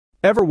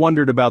Ever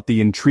wondered about the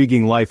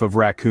intriguing life of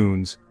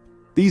raccoons?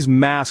 These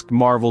masked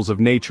marvels of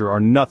nature are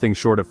nothing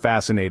short of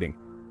fascinating.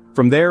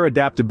 From their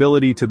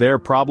adaptability to their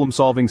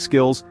problem-solving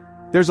skills,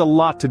 there's a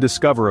lot to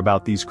discover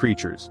about these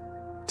creatures.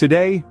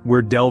 Today,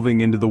 we're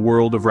delving into the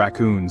world of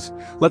raccoons.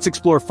 Let's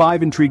explore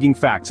 5 intriguing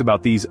facts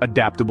about these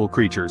adaptable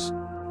creatures.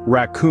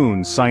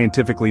 Raccoons,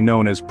 scientifically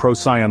known as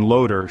Procyon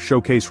loader,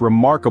 showcase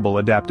remarkable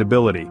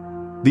adaptability.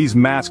 These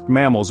masked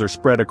mammals are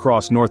spread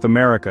across North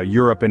America,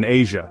 Europe, and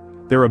Asia.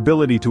 Their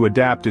ability to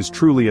adapt is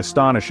truly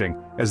astonishing,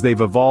 as they've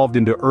evolved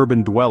into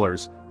urban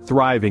dwellers,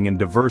 thriving in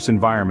diverse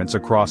environments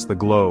across the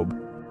globe.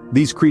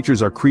 These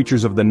creatures are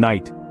creatures of the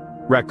night.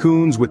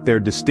 Raccoons, with their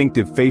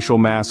distinctive facial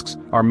masks,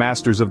 are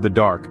masters of the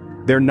dark.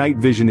 Their night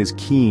vision is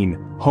keen,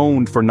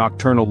 honed for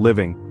nocturnal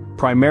living.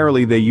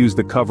 Primarily, they use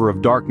the cover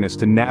of darkness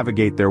to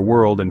navigate their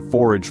world and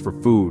forage for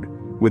food.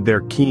 With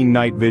their keen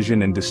night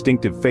vision and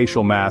distinctive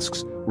facial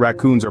masks,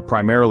 raccoons are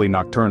primarily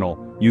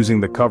nocturnal,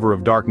 using the cover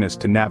of darkness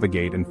to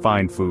navigate and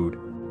find food.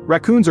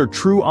 Raccoons are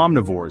true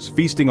omnivores,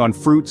 feasting on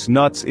fruits,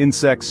 nuts,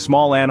 insects,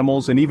 small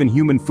animals, and even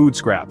human food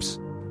scraps.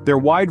 Their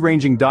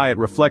wide-ranging diet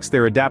reflects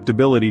their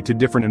adaptability to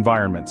different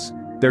environments.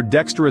 Their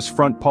dexterous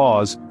front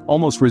paws,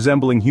 almost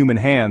resembling human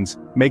hands,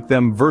 make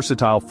them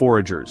versatile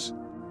foragers.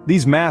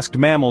 These masked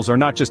mammals are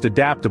not just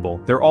adaptable,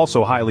 they're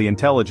also highly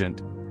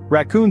intelligent.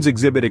 Raccoons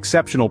exhibit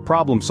exceptional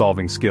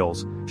problem-solving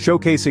skills,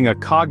 showcasing a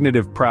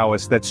cognitive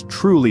prowess that's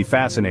truly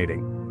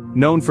fascinating.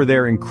 Known for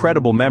their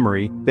incredible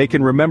memory, they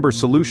can remember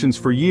solutions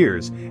for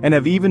years, and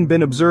have even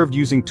been observed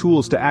using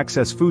tools to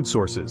access food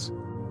sources.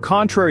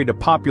 Contrary to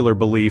popular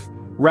belief,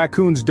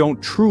 raccoons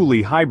don't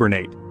truly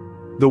hibernate.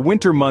 The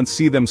winter months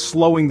see them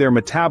slowing their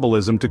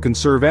metabolism to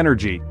conserve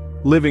energy,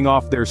 living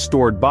off their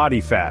stored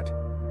body fat.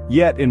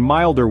 Yet in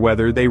milder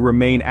weather they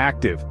remain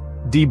active,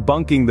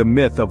 debunking the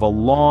myth of a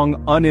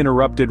long,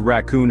 uninterrupted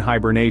raccoon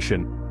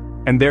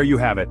hibernation. And there you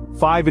have it,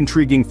 5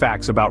 intriguing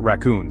facts about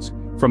raccoons.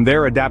 From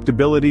their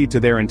adaptability to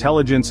their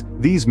intelligence,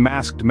 these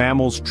masked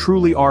mammals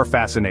truly are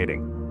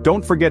fascinating.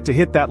 Don't forget to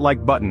hit that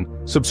like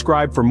button,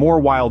 subscribe for more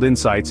wild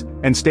insights,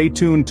 and stay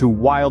tuned to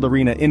Wild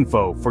Arena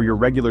Info for your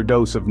regular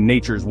dose of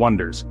nature's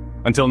wonders.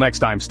 Until next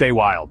time, stay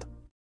wild.